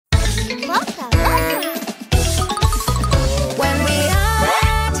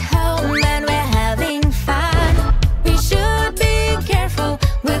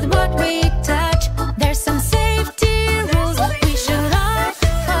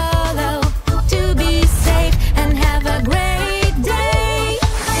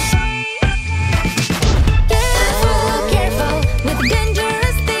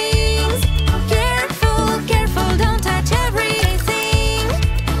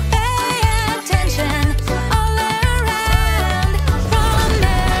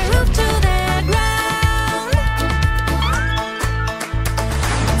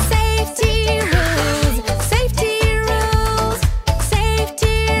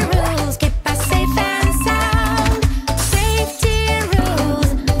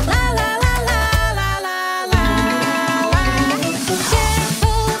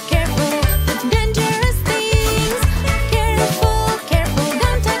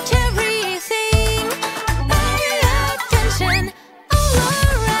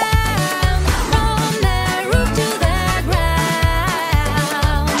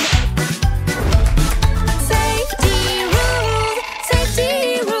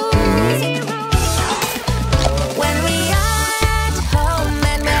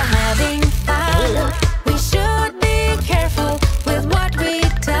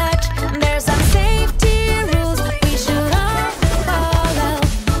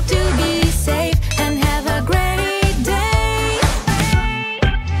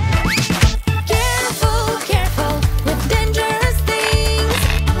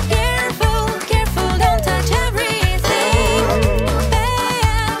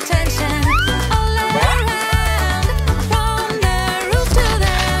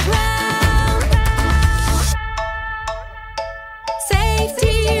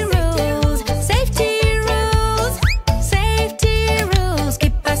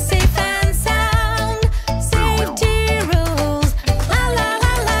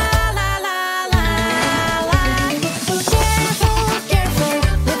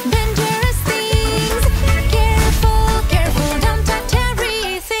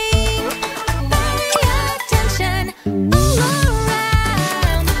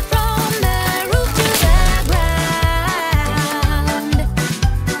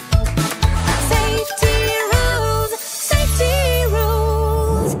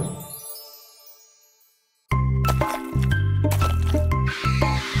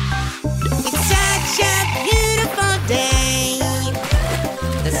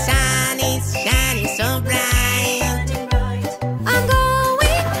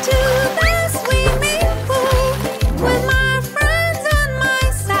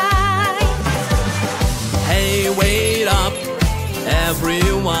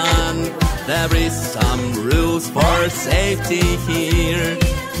safety here.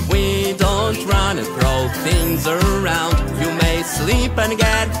 We don't run and throw things around. You may slip and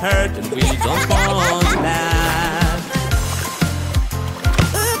get hurt, and we don't want that.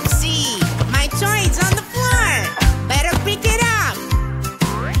 Oopsie! My toy is on the floor! Better pick it up!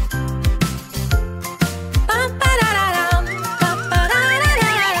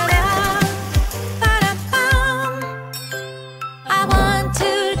 I want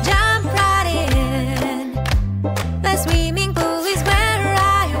to jump right in. The swimming pool is where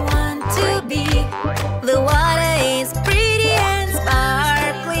I want to be. The water is pretty and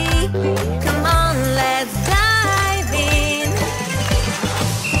sparkly. Come on, let's dive in.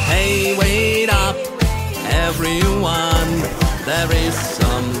 Hey, wait up, everyone. There is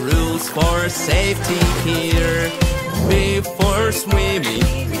some rules for safety here. Before swimming,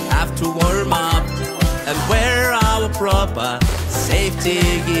 we have to warm up and wear our proper safety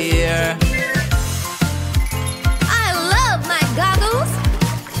gear. I love my goggles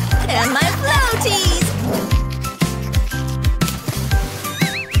and my floaties.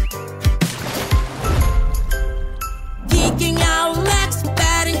 Kicking our legs,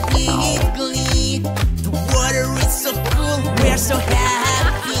 batting glee. The water is so cool, we're so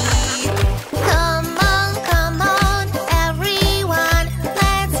happy. Come on, everyone.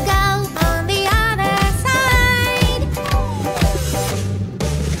 Let's go on the other side.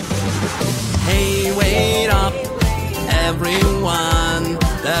 Hey, wait up, everyone.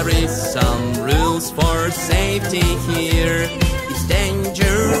 There is some rules for safety here. It's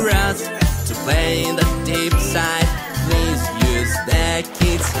dangerous to play in the deep side. Please use the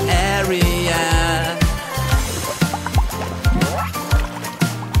kids' area.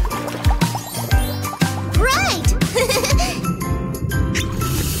 Right!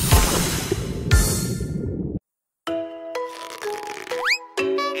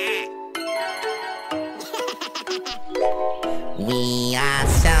 We are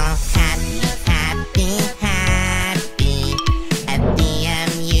so happy, happy, happy at the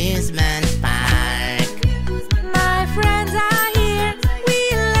amusement park. My friends are here. We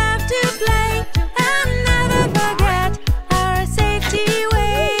love to play and never forget our safety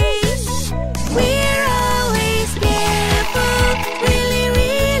ways. We're always careful, really,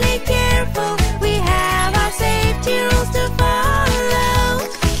 really careful. We have our safety rules to follow.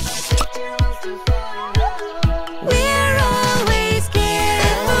 We're always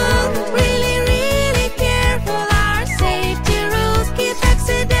careful, really, really careful. Our safety rules keep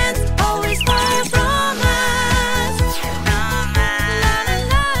accidents always far from us. La la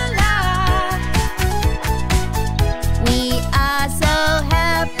la la. We are so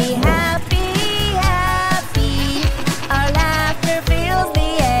happy, happy, happy. Our laughter fills the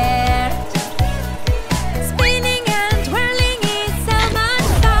air. Spinning and twirling is so much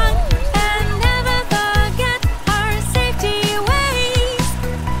fun. And never forget our safety ways.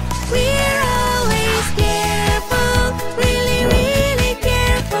 We're always careful, really, really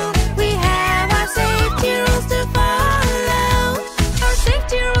careful. We have our safety rules to follow. Our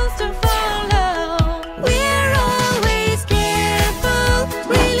safety rules to follow. We're always careful,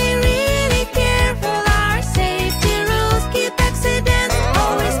 really, really careful. Our safety rules keep accidents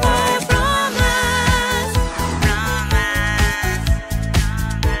always far from us.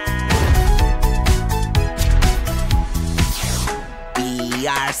 We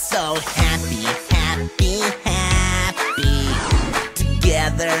are so happy, happy, happy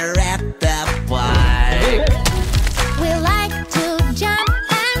together at the park. We like to jump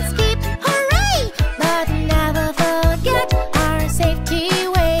and skip, hooray! But never forget our safety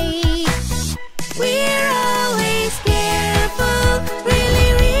ways. We're always careful, really,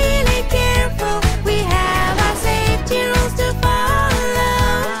 really careful. We have our safety rules to follow.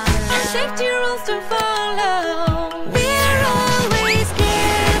 Our safety rules to follow. We're always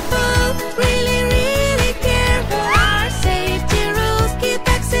careful, really, really careful. Our safety rules keep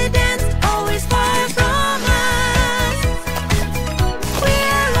accidents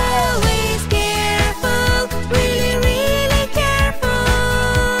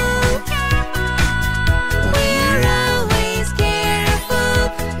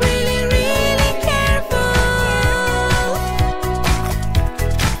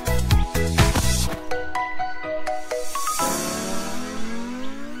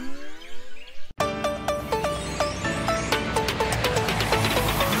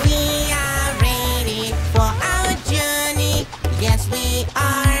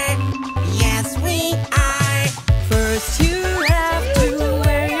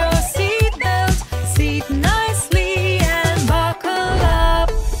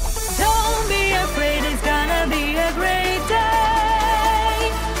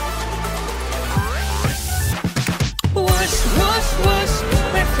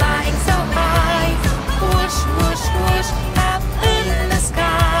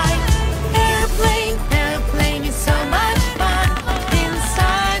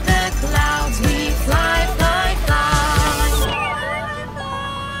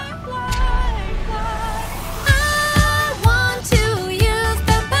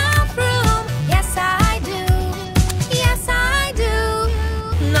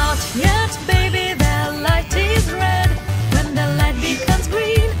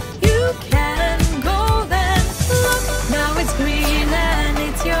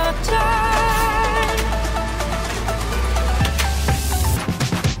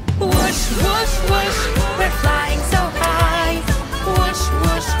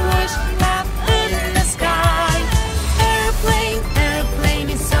whoosh, up in the sky. Airplane, airplane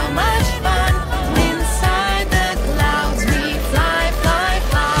is so much fun. Inside the clouds we fly, fly,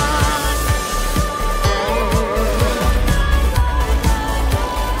 fly.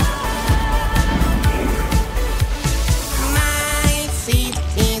 My seat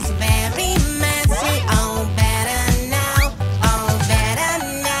is very messy. Oh, better now. Oh, better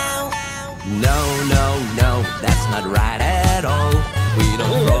now. No, no, no, that's not right at all. We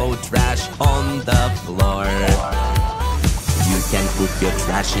don't throw trash on the floor. You can put your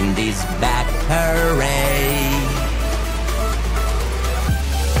trash in this bag, hooray!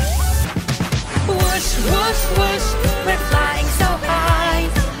 Whoosh, whoosh, whoosh, we're flying so high.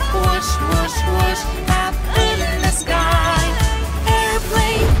 Whoosh, whoosh, whoosh, up in the sky.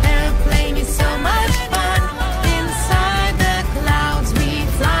 Airplane, airplane is so much fun. Inside the clouds we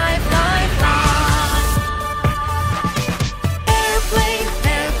fly, fly, fly. Airplane,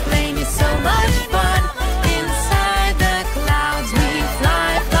 airplane is so much fun. Inside the clouds we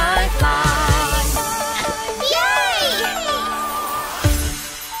fly, fly, fly. Yay!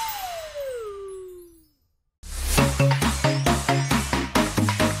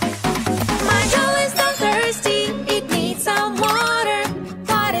 My doll is so thirsty, it needs some water.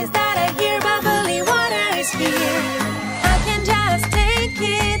 What is that I hear? Bubbly water is here. I can just take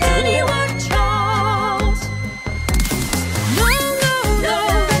it, anyone chose. No, no, no,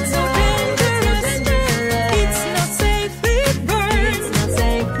 that's so dangerous. It's not safe, it burns.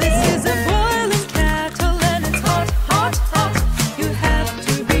 This is a boiling kettle and it's hot, hot, hot. You have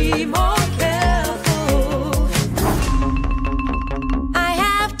to be more careful. I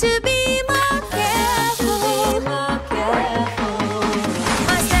have to be more careful.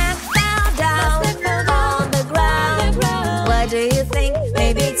 My snack fell down on the ground. What do you think?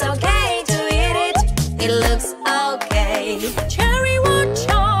 Maybe it's okay to eat it. It looks okay. Cherry, watch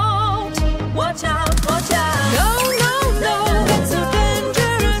out! Watch out! Watch out! No, no, no, that's so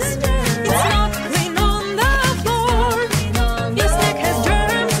dangerous. It's not clean on the floor. Your snack has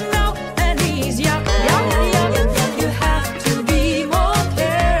germs now, and he's yuck, yuck, yuck. You have to be more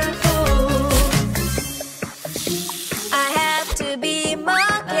careful. I have to be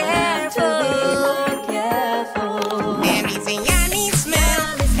more careful. There is a yummy smell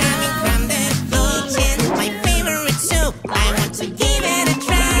coming from the kitchen. My favorite soup. I want to give it a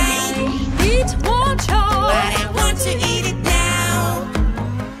try, Eat, watch but out! I want to eat it now.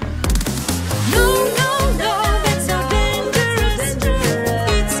 No, no, no, that's so dangerous.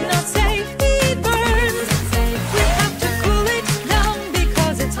 It's not safe, it burns. We have to cool it down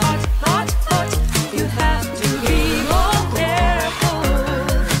because it's hot, hot, hot. You have to be more careful.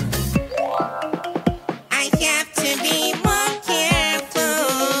 I have to be more careful.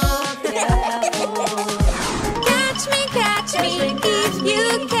 Catch me if you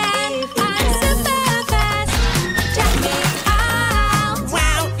can. I'm super fast. Check me out.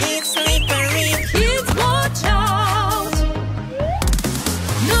 Wow, it's slippery. Kids, watch out!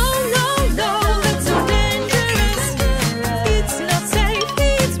 No, no, no, that's so dangerous. It's not safe,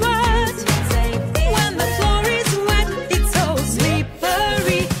 it's wet. When the floor is wet, it's so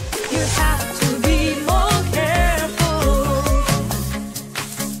slippery. You have to be more careful.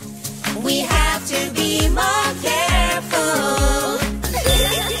 We have to be more careful.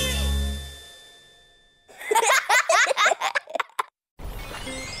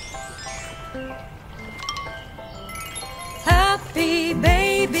 Happy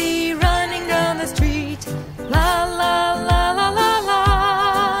baby running down the street. La la la la la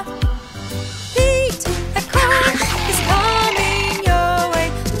la. Pete, a car is coming your way.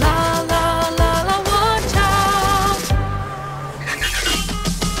 La la la la, watch out.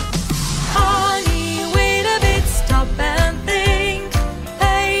 Honey, wait a bit, stop and think.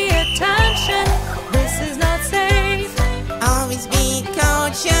 Pay attention, this is not safe. Always be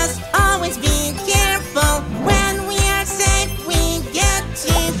cautious, always be careful. When we are safe, we get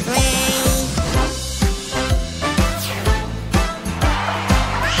to play.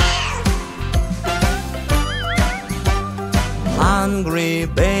 Hungry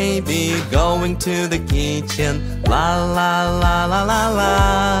baby going to the kitchen. La la la la la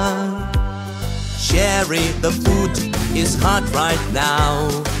la. Sherry, the food is hot right now.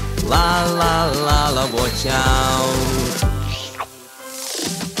 La la la la, watch out.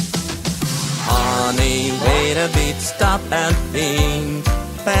 Honey, wait a bit, stop and think.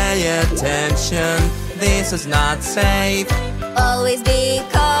 Pay attention, this is not safe. Always be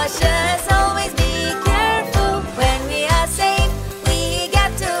cautious, always be careful. When we are safe, we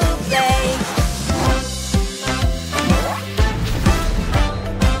get to play.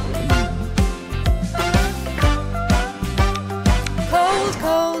 Cold,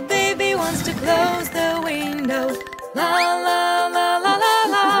 cold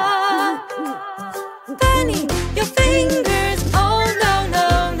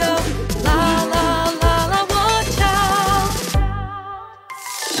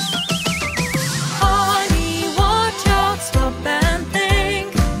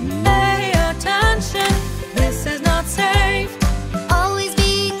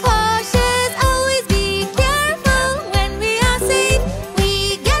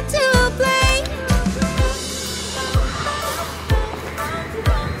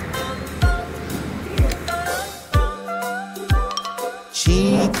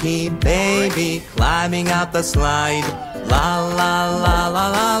slowly climbing up the slide. La la la la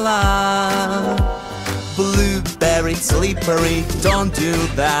la la. Blueberry, slippery, don't do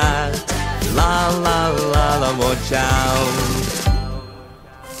that. La la la la, watch out.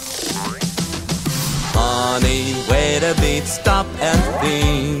 Honey, wait a bit, stop and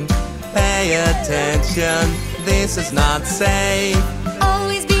think. Pay attention, this is not safe.